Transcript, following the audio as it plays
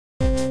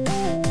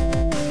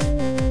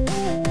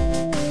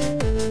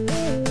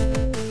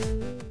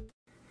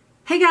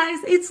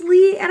guys, it's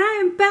Leigh and I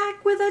am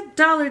back with a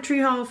Dollar Tree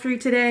haul for you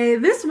today.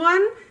 This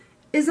one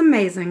is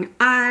amazing.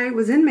 I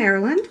was in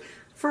Maryland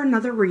for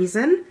another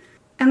reason,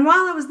 and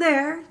while I was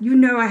there, you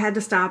know I had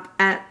to stop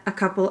at a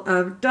couple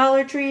of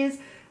Dollar Trees.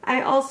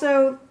 I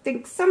also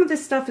think some of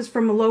this stuff is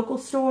from a local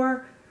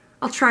store.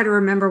 I'll try to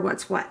remember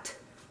what's what.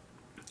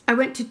 I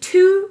went to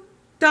two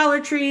Dollar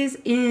Trees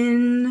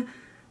in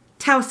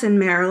Towson,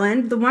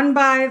 Maryland. The one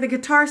by the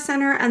Guitar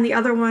Center and the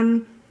other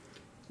one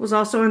was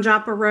also on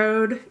Joppa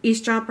Road,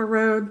 East Joppa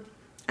Road.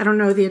 I don't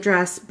know the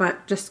address,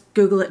 but just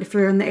Google it if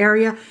you're in the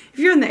area. If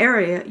you're in the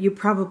area, you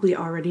probably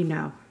already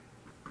know.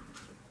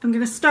 I'm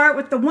gonna start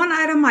with the one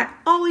item I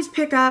always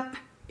pick up,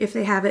 if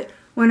they have it,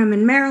 when I'm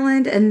in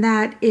Maryland, and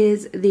that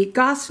is the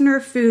Gossamer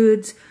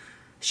Foods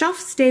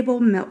shelf-stable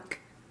milk.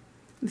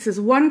 This is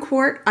 1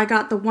 quart. I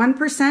got the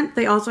 1%.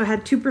 They also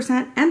had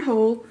 2% and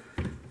whole,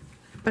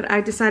 but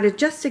I decided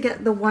just to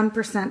get the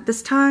 1%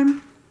 this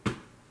time.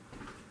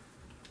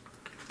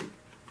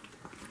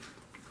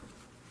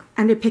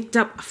 And I picked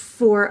up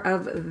 4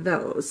 of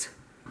those.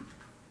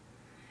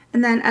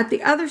 And then at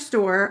the other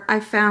store,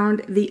 I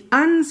found the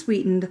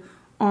unsweetened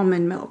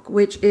almond milk,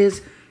 which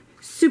is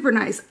super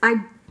nice.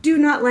 I do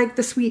not like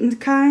the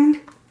sweetened kind.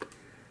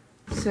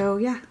 So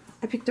yeah,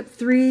 I picked up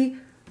 3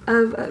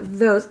 of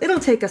those. It'll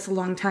take us a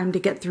long time to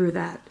get through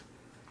that.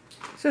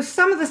 So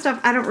some of the stuff,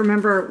 I don't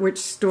remember which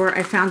store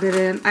I found it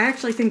in. I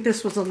actually think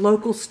this was a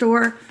local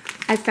store.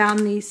 I found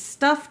these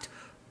stuffed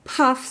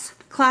puffs,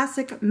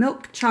 classic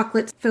milk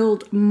chocolate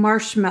filled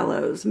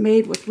marshmallows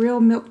made with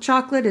real milk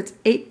chocolate. It's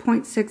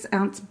 8.6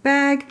 ounce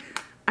bag.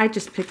 I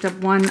just picked up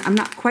one. I'm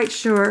not quite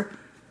sure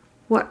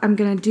what I'm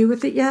gonna do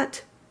with it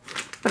yet,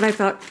 but I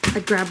thought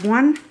I'd grab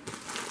one.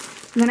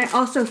 And then I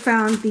also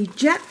found the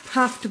jet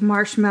puffed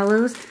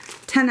marshmallows,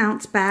 10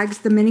 ounce bags,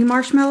 the mini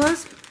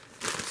marshmallows.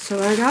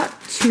 So I got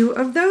 2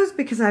 of those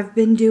because I've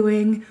been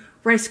doing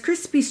Rice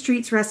Krispie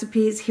Treats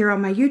recipes here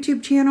on my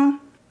YouTube channel.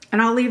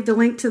 And I'll leave the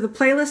link to the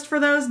playlist for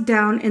those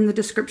down in the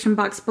description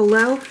box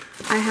below.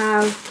 I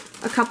have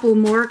a couple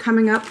more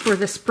coming up for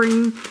the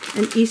spring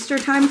and Easter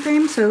time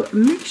frame, so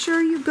make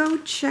sure you go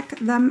check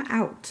them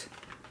out.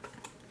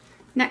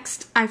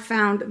 Next, I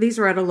found, these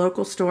were at a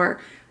local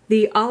store,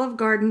 the Olive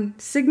Garden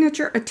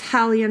Signature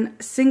Italian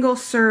single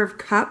serve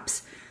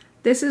cups.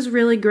 This is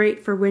really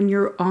great for when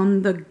you're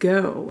on the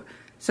go.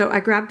 So I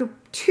grabbed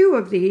 2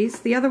 of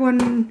these. The other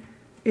one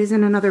is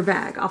in another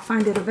bag. I'll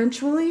find it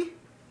eventually.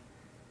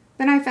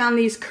 Then I found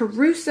these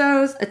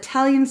Caruso's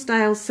Italian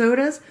style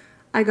sodas.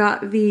 I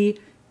got the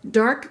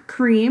dark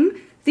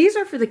cream. These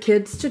are for the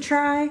kids to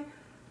try.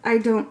 I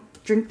don't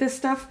drink this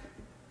stuff.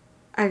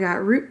 I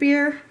got root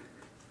beer.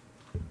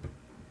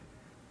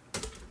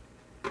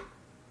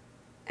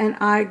 And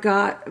I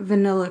got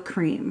vanilla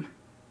cream.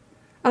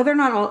 Oh, they're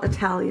not all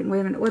Italian. Wait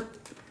a minute. What?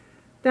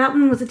 That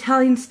one was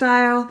Italian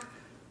style.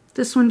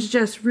 This one's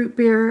just root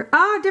beer.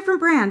 Ah,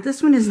 different brand.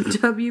 This one is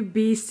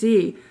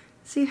WBC.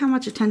 See how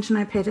much attention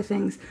I pay to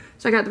things.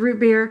 So I got the root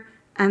beer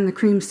and the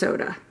cream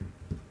soda.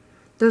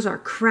 Those are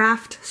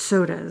craft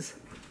sodas.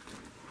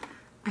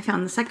 I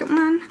found the second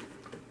one.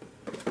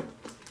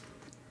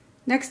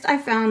 Next, I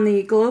found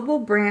the Global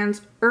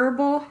Brands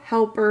Herbal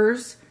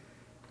Helpers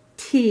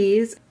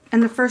teas.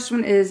 And the first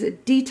one is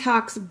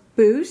Detox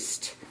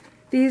Boost.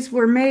 These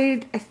were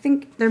made, I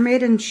think they're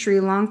made in Sri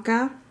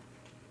Lanka.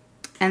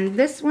 And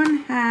this one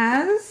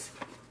has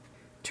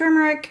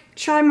turmeric,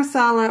 chai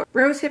masala,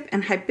 rosehip,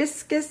 and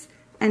hibiscus,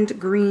 and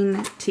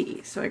green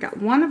tea. So I got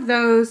 1 of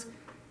those,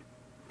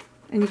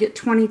 and you get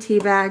 20 tea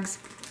bags.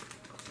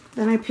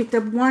 Then I picked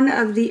up 1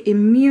 of the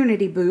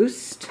Immunity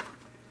Boost,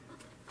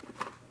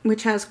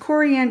 which has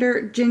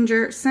coriander,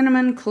 ginger,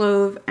 cinnamon,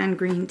 clove, and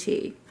green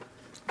tea.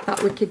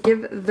 Thought we could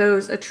give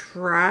those a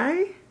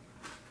try.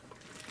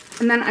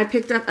 And then I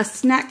picked up a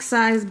snack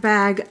size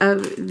bag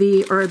of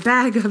the, or a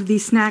bag of the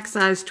snack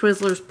size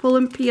Twizzlers Pull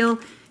and Peel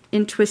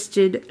in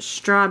Twisted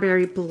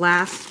Strawberry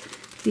Blast.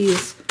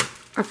 These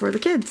are for the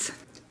kids.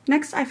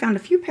 Next, I found a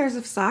few pairs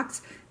of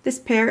socks. This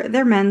pair,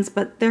 they're men's,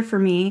 but they're for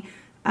me.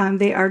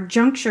 They are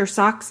Juncture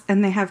socks,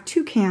 and they have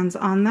toucans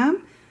on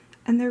them.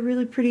 And they're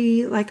really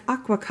pretty, like,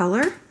 aqua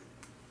color.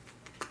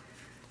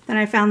 Then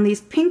I found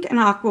these pink and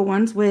aqua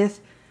ones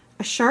with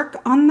a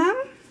shark on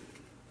them,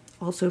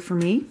 also for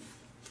me.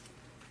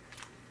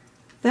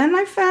 Then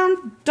I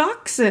found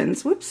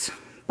Dachshunds, whoops,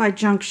 by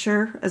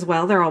Juncture as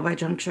well. They're all by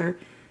Juncture,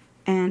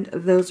 and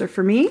those are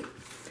for me.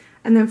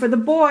 And then for the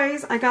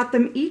boys, I got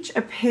them each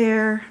a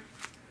pair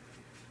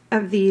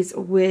of these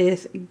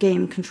with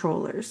game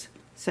controllers.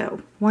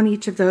 So 1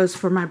 each of those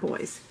for my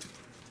boys.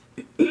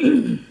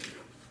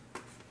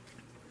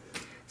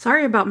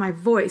 Sorry about my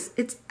voice,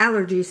 it's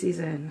allergy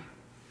season.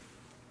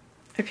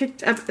 I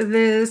picked up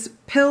this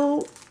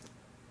pill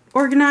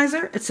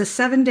organizer. It's a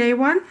 7-day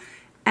one.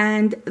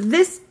 And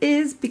this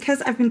is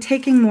because I've been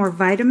taking more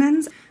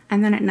vitamins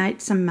and then at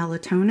night some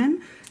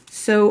melatonin.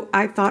 So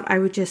I thought I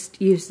would just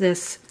use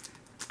this,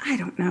 I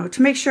don't know,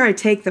 to make sure I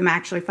take them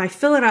actually. If I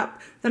fill it up,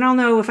 then I'll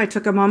know if I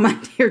took them on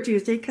Monday or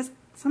Tuesday because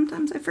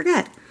sometimes I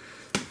forget.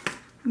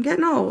 I'm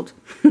getting old.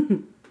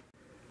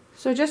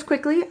 So just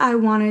quickly, I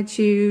wanted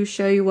to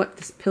show you what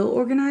this pill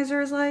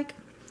organizer is like.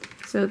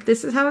 So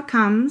this is how it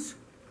comes.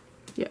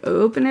 You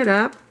open it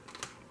up,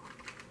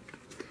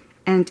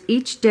 and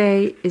each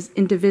day is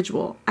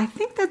individual. I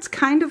think that's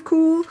kind of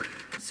cool.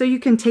 So you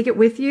can take it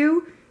with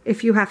you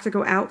if you have to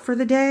go out for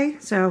the day.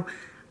 So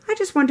I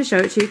just wanted to show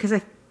it to you because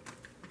I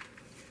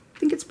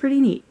think it's pretty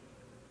neat.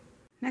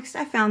 Next,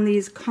 I found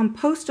these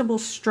compostable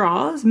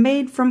straws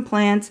made from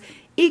plants,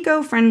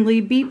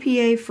 eco-friendly,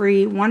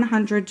 BPA-free,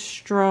 100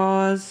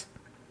 straws.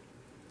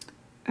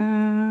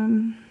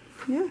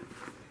 Yeah.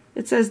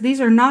 It says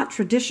these are not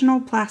traditional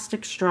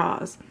plastic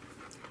straws.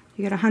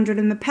 You get 100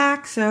 in the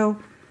pack, so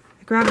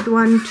I grabbed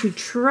one to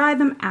try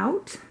them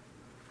out.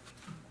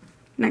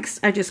 Next,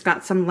 I just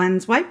got some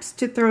lens wipes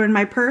to throw in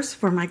my purse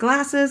for my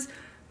glasses.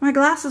 My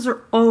glasses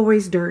are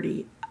always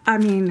dirty. I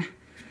mean,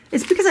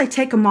 it's because I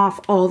take them off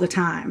all the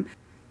time.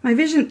 My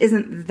vision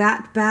isn't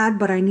that bad,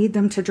 but I need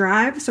them to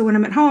drive, so when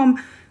I'm at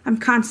home, I'm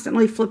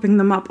constantly flipping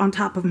them up on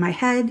top of my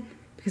head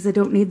because I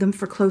don't need them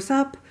for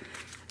close-up,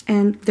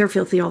 and they're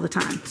filthy all the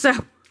time. So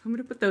I'm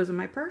gonna put those in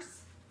my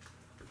purse.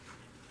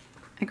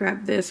 I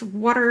grabbed this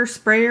water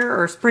sprayer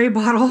or spray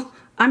bottle.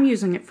 I'm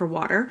using it for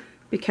water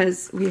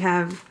because we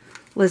have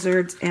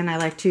lizards and I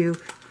like to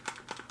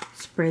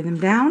spray them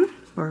down,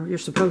 or you're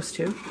supposed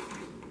to.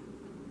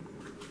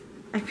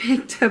 I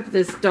picked up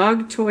this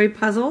dog treat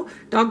puzzle.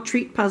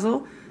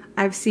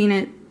 I've seen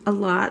it a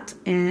lot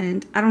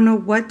and I don't know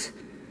what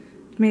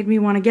made me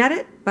want to get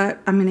it, but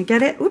I'm gonna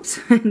get it, oops,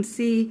 and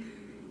see.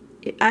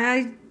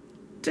 I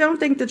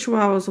don't think the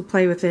Chihuahuas will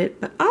play with it,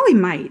 but Ollie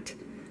might.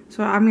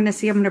 So I'm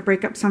gonna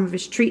break up some of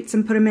his treats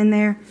and put them in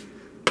there,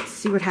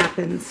 see what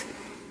happens.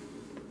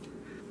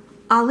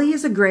 Ollie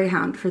is a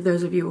greyhound, for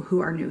those of you who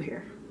are new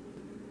here.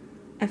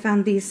 I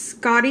found these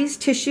Scotties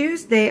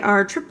tissues. They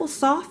are triple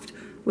soft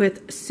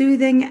with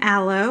soothing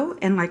aloe,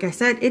 and like I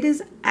said, it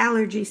is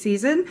allergy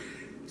season,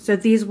 so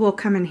these will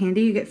come in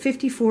handy. You get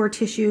 54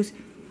 tissues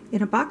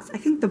in a box. I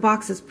think the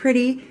box is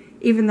pretty,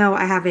 even though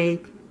I have a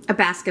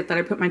basket that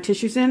I put my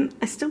tissues in.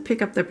 I still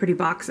pick up the pretty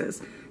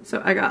boxes.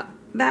 So I got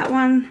that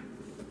one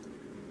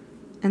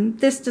and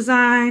this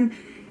design,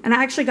 and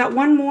I actually got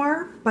one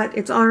more, but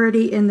it's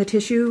already in the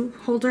tissue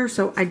holder,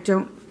 so I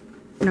don't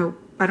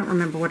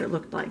remember what it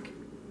looked like.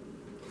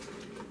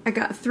 I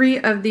got 3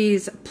 of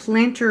these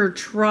planter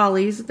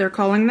trolleys, they're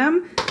calling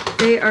them.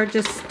 They're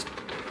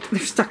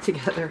stuck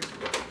together.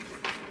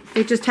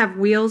 They just have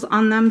wheels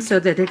on them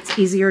so that it's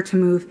easier to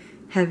move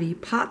heavy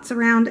pots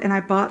around, and I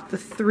bought the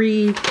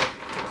 3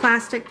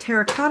 plastic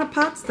terracotta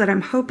pots that I'm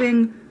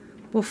hoping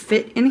will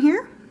fit in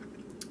here.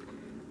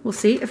 We'll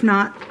see. If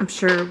not, I'm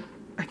sure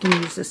I can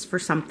use this for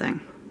something.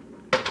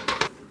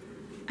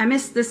 I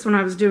missed this when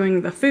I was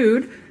doing the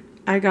food.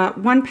 I got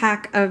 1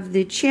 pack of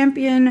the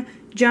Champion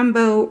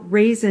Jumbo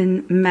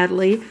Raisin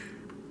Medley.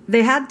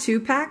 They had 2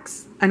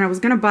 packs, and I was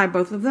going to buy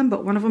both of them,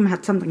 but one of them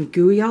had something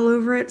gooey all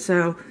over it,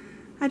 so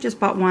I just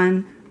bought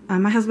one.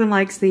 My husband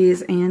likes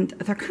these, and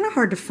they're kind of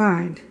hard to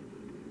find.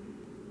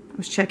 I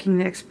was checking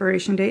the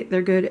expiration date.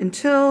 They're good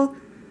until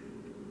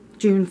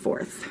June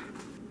 4th.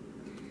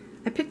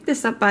 I picked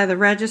this up by the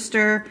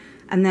register,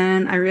 and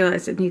then I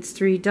realized it needs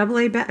 3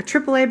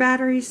 AAA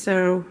batteries,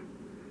 so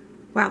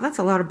wow, that's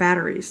a lot of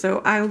batteries.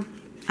 So I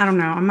don't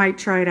know, I might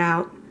try it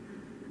out.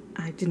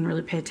 I didn't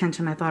really pay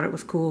attention. I thought it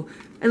was cool.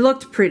 It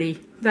looked pretty.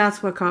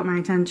 That's what caught my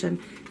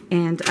attention.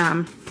 And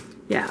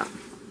yeah,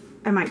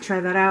 I might try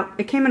that out.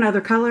 It came in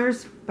other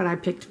colors, but I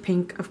picked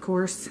pink, of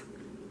course.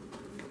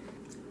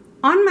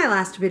 On my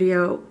last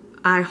video,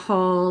 I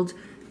hauled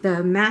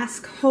the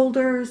mask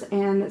holders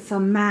and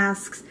some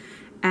masks,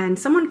 and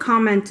someone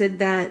commented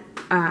that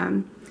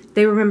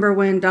they remember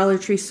when Dollar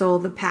Tree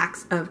sold the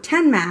packs of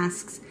 10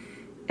 masks,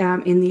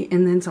 and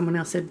then someone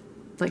else said,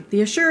 like,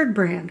 the Assured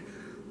brand.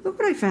 Look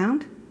what I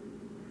found.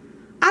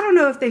 I don't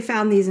know if they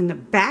found these in the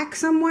back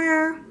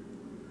somewhere.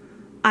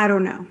 I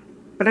don't know.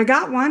 But I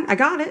got one. I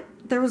got it.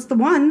 There was the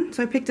one,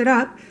 so I picked it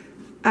up.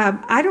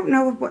 I don't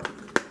know what...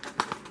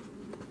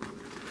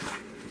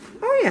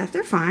 Oh yeah,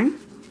 they're fine.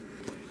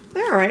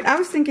 They're alright. I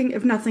was thinking,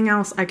 if nothing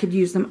else, I could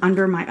use them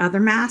under my other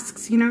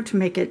masks, you know, to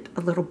make it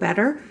a little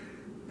better.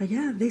 But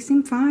yeah, they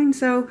seem fine,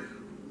 so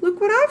look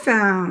what I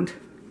found.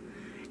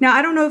 Now,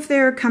 I don't know if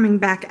they're coming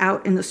back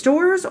out in the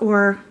stores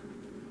or,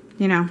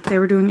 you know, they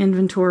were doing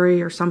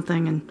inventory or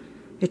something and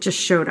it just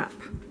showed up.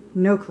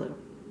 No clue.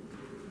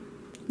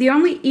 The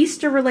only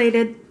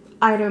Easter-related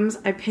items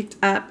I picked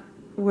up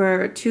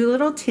were 2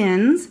 little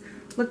tins.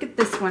 Look at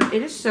this one.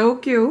 It is so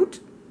cute.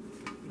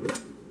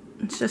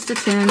 It's just a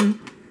tin.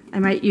 I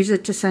might use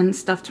it to send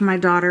stuff to my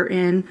daughter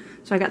in.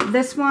 So I got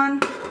this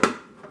one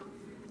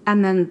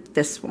and then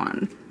this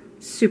one.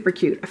 Super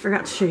cute. I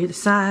forgot to show you the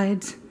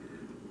sides.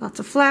 Lots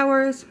of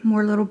flowers,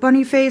 more little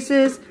bunny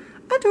faces.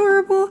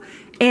 Adorable.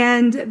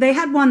 And they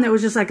had one that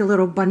was just like a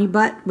little bunny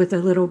butt with a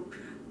little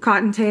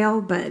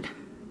cottontail, but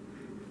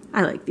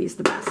I like these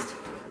the best.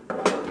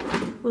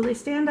 Will they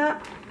stand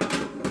up?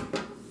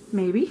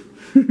 Maybe.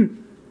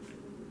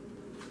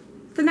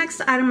 The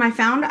next item I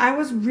found, I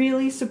was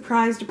really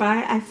surprised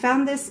by. I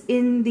found this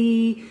in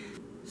the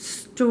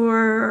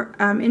store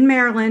in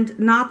Maryland,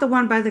 not the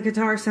one by the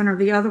Guitar Center,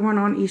 the other one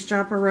on East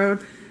Joppa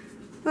Road.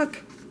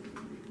 Look,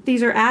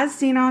 these are as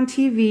seen on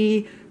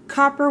TV,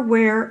 copper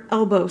wear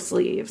elbow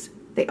sleeves.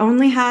 They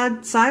only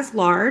had size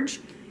large.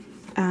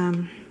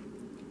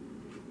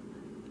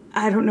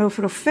 I don't know if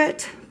it'll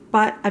fit,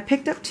 but I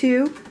picked up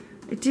 2.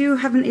 I do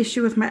have an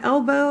issue with my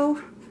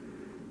elbow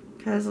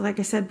because, like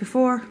I said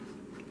before,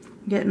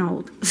 I'm getting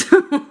old.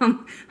 So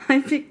I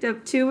picked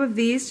up 2 of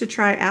these to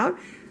try out.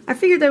 I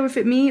figured they would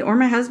fit me or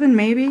my husband,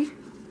 maybe.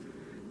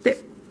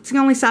 It's the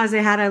only size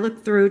they had. I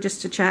looked through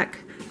just to check.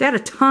 They had a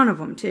ton of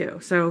them too.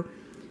 So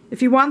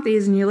if you want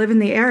these and you live in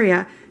the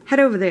area, head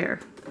over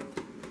there.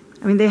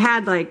 I mean, they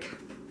had like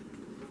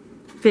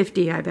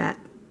 50, I bet.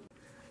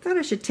 I thought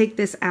I should take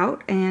this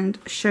out and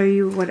show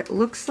you what it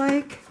looks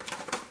like.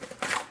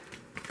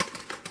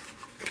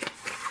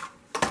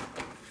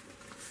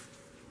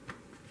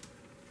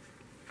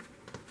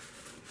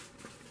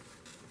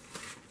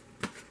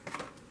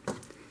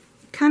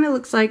 Kind of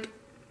looks like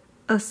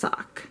a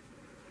sock,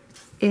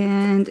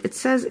 and it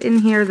says in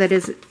here that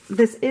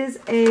this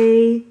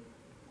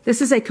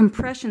is a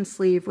compression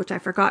sleeve, which I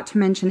forgot to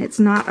mention. It's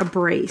not a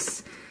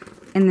brace.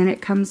 And then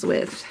it comes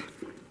with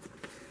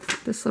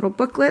this little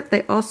booklet.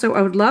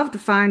 I would love to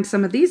find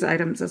some of these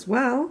items as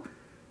well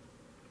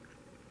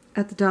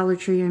at the Dollar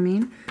Tree, I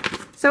mean.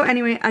 So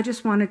anyway, I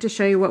just wanted to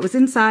show you what was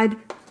inside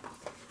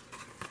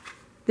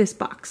this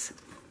box.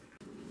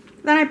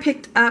 Then I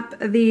picked up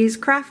these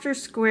Crafter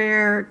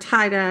Square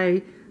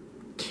tie-dye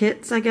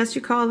kits, I guess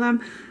you call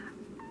them.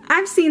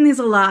 I've seen these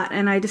a lot,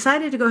 and I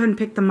decided to go ahead and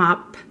pick them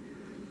up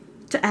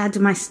to add to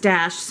my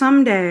stash.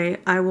 Someday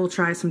I will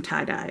try some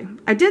tie-dye.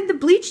 I did the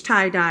bleach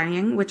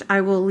tie-dyeing, which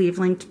I will leave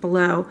linked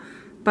below,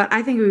 but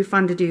I think it would be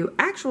fun to do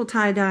actual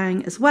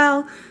tie-dyeing as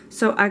well.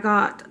 So I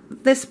got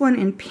this one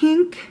in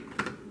pink.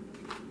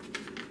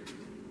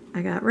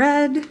 I got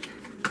red.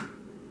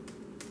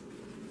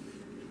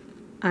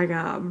 I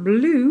got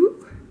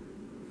blue.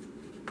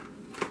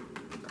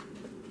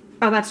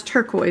 Oh, that's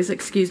turquoise,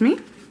 excuse me.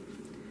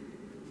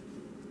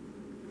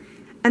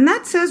 And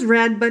that says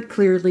red, but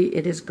clearly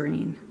it is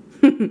green.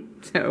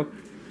 So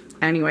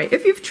anyway,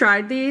 if you've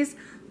tried these,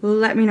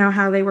 let me know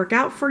how they work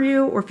out for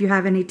you, or if you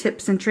have any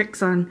tips and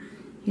tricks on,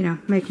 you know,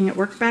 making it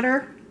work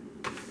better.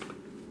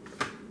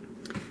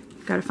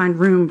 Gotta find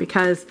room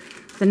because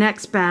the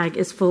next bag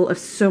is full of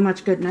so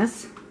much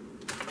goodness.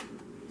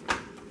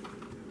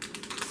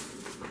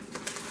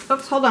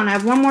 Oops, hold on. I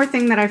have one more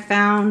thing that I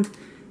found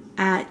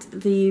at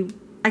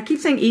I keep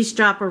saying East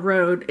Joppa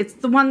Road. It's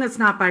the one that's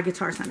not by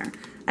Guitar Center.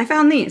 I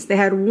found these. They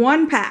had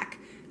 1 pack.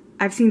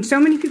 I've seen so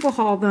many people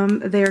haul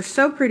them. They're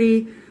so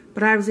pretty,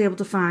 but I was able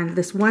to find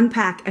this 1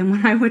 pack. And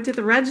when I went to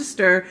the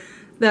register,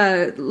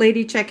 the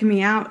lady checking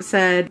me out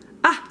said,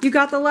 "Ah, you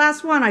got the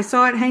last one. I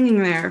saw it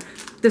hanging there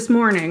this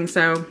morning."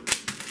 So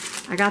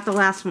I got the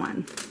last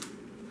one.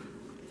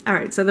 All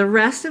right, so the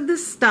rest of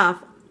this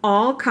stuff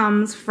all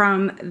comes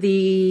from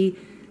the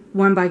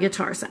one by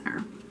Guitar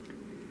Center.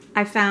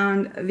 I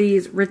found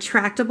these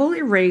retractable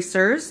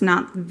erasers,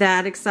 not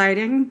that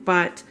exciting,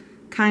 but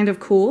kind of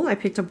cool. I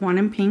picked up 1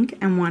 in pink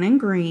and 1 in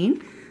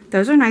green.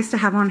 Those are nice to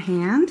have on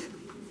hand.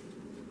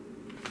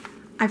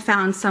 I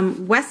found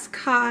some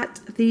Westcott.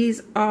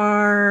 These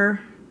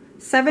are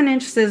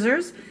 7-inch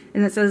scissors,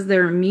 and it says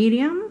they're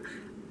medium,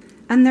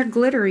 and they're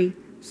glittery.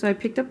 So I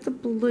picked up the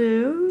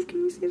blue.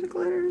 Can you see the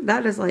glitter?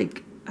 That is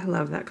like, I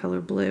love that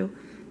color blue.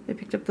 I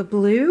picked up the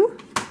blue.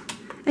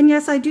 And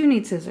yes, I do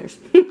need scissors.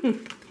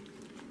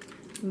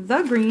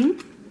 The green.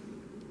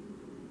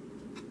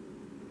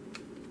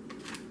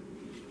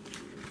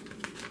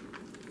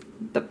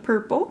 The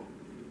purple.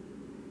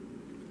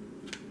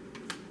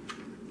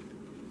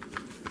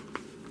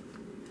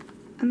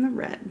 And the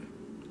red.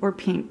 Or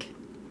pink.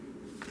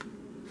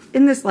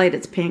 In this light,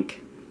 it's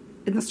pink.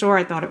 In the store,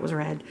 I thought it was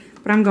red.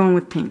 But I'm going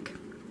with pink.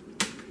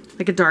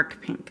 Like a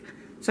dark pink.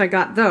 So I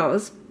got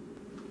those.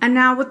 And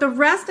now with the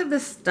rest of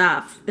this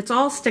stuff, it's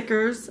all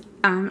stickers.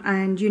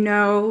 And you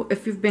know,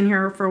 if you've been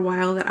here for a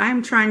while, that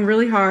I'm trying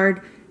really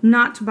hard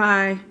not to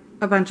buy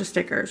a bunch of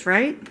stickers,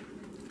 right?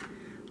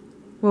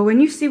 Well, when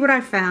you see what I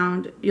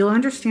found, you'll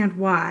understand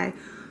why.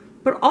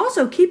 But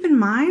also keep in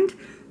mind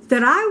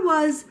that I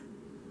was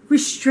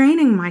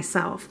restraining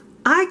myself.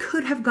 I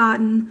could have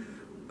gotten,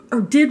 or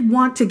did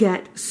want to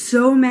get,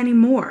 so many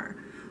more.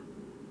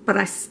 But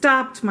I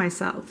stopped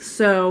myself.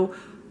 So,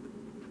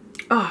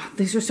 oh,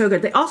 these are so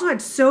good. They also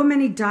had so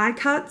many die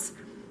cuts,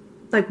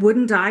 like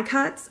wooden die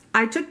cuts.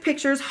 I took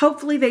pictures.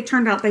 Hopefully they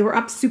turned out, they were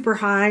up super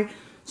high.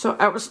 So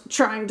I was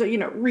trying to, you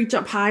know, reach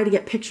up high to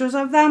get pictures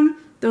of them.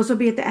 Those will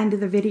be at the end of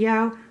the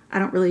video. I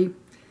don't really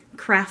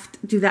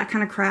do that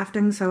kind of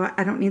crafting, so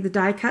I don't need the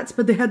die cuts,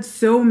 but they had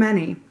so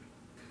many.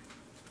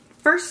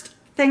 First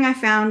thing I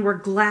found were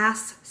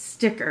glass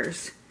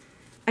stickers.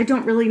 I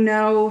don't really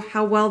know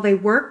how well they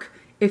work.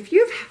 If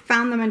you've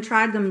found them and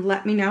tried them,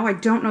 let me know. I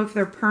don't know if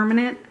they're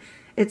permanent.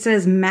 It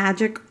says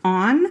magic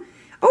on.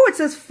 Oh, it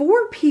says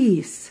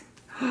 4-piece.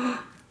 I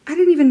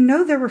didn't even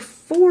know there were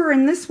 4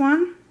 in this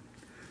one.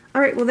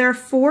 All right, well, there are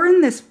 4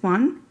 in this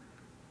one.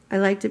 I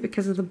liked it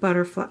because of the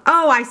butterfly.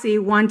 Oh, I see.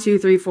 1, 2,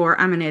 3, 4.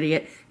 I'm an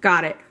idiot.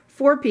 Got it.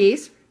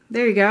 4-piece.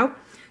 There you go.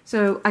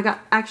 So I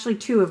got actually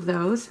 2 of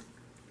those.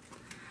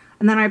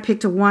 And then I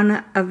picked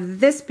one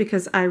of this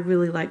because I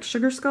really like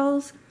sugar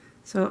skulls.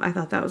 So I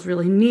thought that was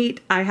really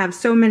neat. I have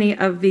so many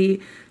of the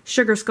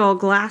sugar skull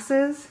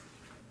glasses.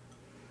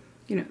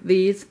 You know,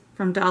 these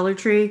from Dollar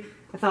Tree.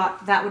 I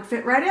thought that would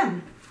fit right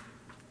in.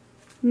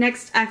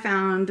 Next, I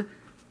found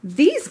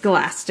these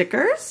glass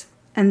stickers.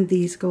 And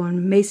these go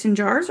in mason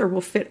jars, or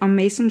will fit on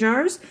mason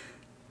jars.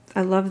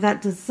 I love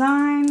that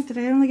design. Did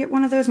I only get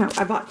one of those? No,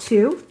 I bought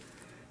 2.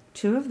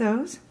 2 of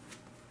those.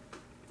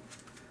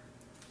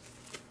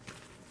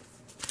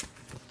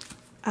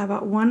 I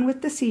bought one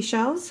with the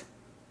seashells.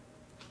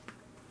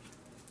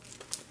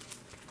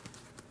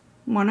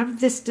 One of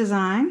this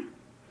design.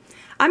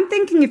 I'm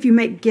thinking if you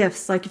make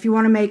gifts, like if you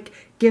want to make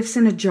gifts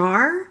in a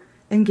jar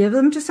and give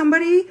them to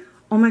somebody,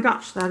 oh my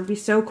gosh, that would be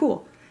so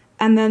cool.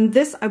 And then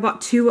this I bought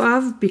 2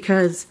 of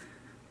because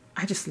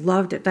I just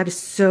loved it. That is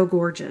so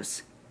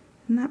gorgeous.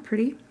 Isn't that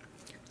pretty?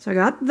 So I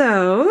got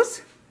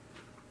those.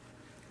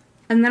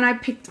 And then I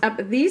picked up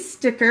these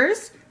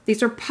stickers.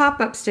 These are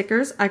pop-up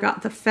stickers. I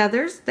got the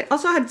feathers. They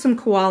also had some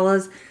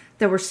koalas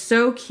that were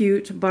so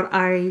cute, but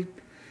I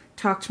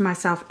talked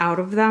myself out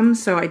of them.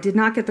 So I did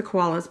not get the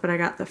koalas, but I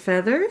got the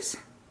feathers.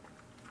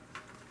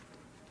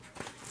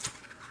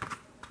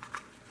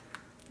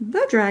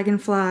 The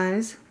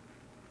dragonflies.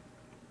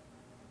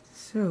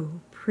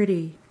 So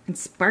pretty and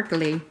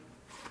sparkly.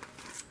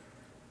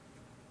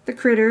 The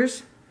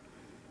critters.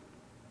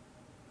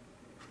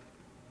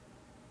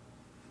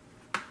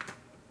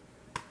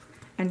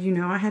 And you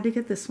know I had to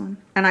get this one.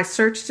 And I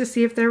searched to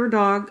see if there were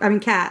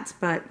cats,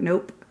 but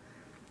nope.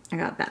 I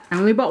got that. I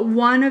only bought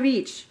 1 of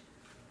each.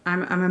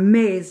 I'm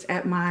amazed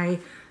at my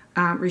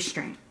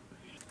restraint.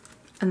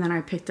 And then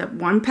I picked up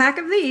 1 pack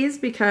of these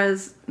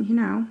because, you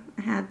know,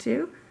 I had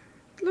to.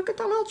 Look at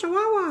the little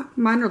chihuahua.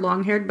 Mine are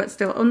long-haired, but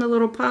still. And the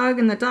little pug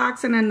and the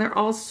dachshund, and they're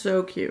all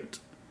so cute.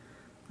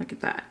 Look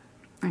at that.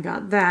 I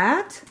got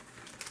that.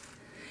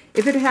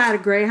 If it had a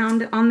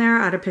greyhound on there,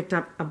 I'd have picked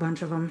up a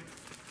bunch of them.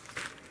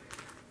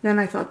 Then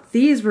I thought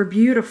these were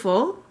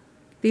beautiful.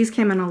 These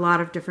came in a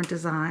lot of different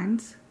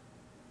designs.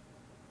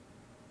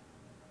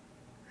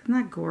 Isn't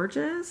that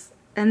gorgeous?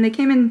 And they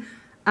came in,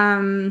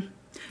 no,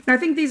 I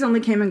think these only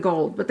came in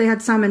gold, but they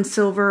had some in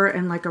silver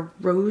and like a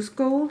rose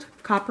gold,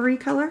 coppery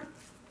color.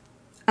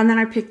 And then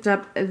I picked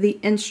up the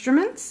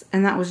instruments,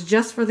 and that was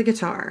just for the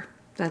guitar.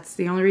 That's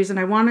the only reason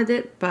I wanted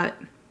it, but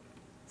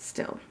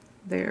still,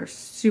 they're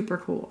super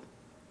cool.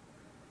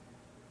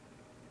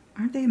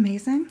 Aren't they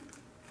amazing?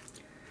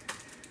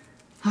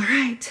 All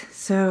right,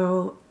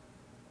 so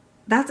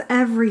that's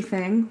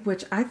everything,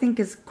 which I think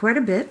is quite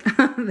a bit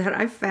that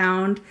I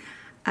found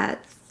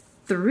at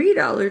 3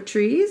 Dollar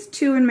Trees,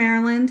 2 in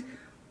Maryland,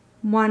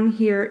 1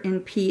 here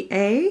in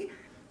PA.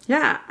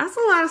 Yeah, that's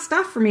a lot of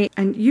stuff for me.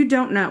 And you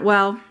don't know,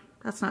 well,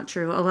 that's not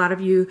true. A lot of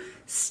you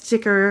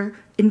sticker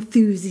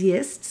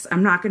enthusiasts,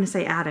 I'm not going to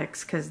say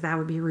addicts because that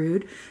would be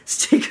rude,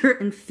 sticker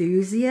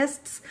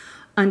enthusiasts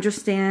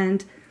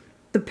understand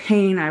the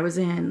pain I was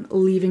in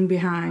leaving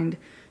behind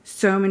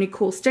so many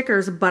cool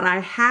stickers, but I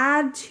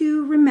had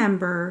to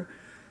remember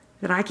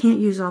that I can't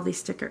use all these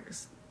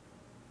stickers.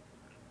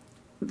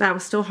 That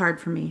was still hard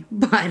for me,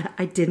 but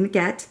I didn't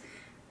get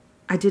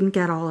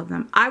all of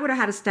them. I would have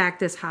had to stack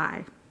this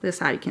high. This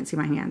high, you can't see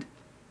my hand.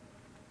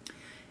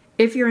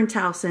 If you're in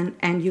Towson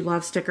and you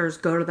love stickers,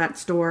 go to that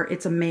store.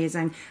 It's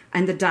amazing.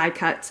 And the die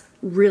cuts,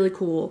 really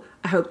cool.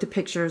 I hope the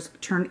pictures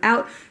turned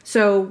out.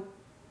 So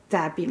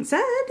that being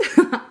said,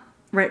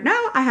 right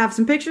now I have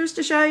some pictures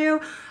to show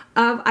you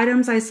of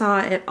items I saw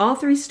at all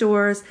 3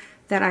 stores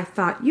that I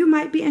thought you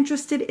might be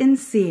interested in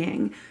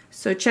seeing.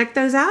 So check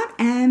those out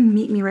and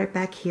meet me right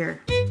back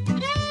here.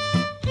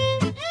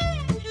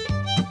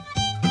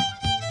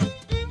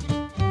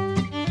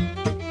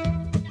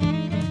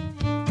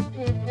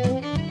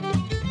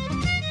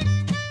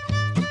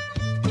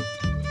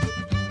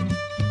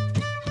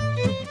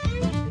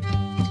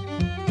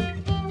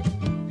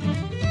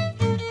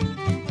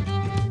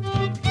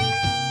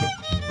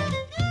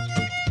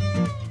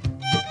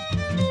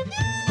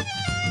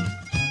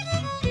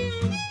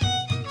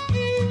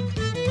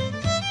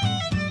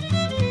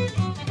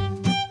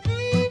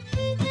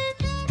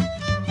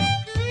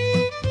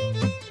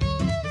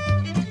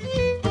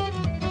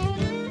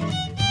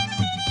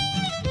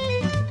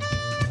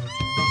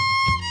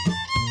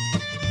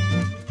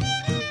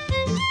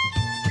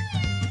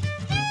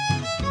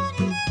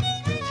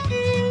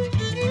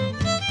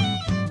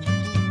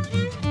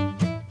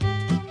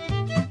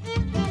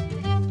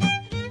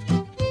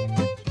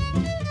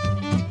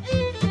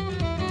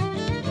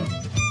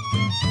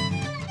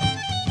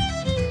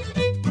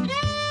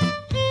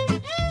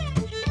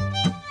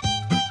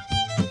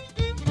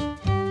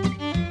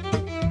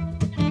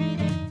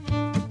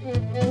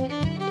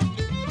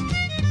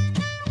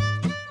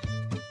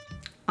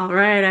 All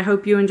right, I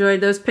hope you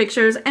enjoyed those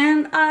pictures,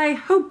 and I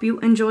hope you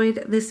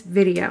enjoyed this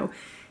video.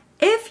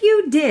 If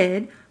you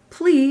did,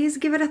 please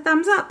give it a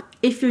thumbs up.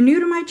 If you're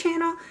new to my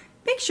channel,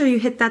 make sure you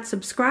hit that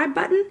subscribe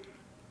button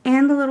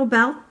and the little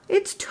bell.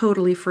 It's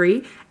totally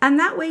free, and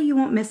that way you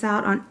won't miss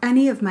out on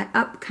any of my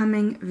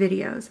upcoming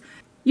videos.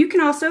 You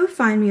can also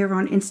find me over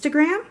on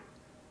Instagram,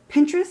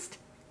 Pinterest,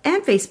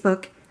 and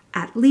Facebook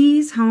at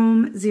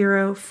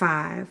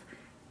LeighsHome05.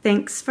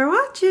 Thanks for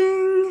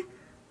watching.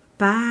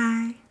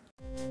 Bye.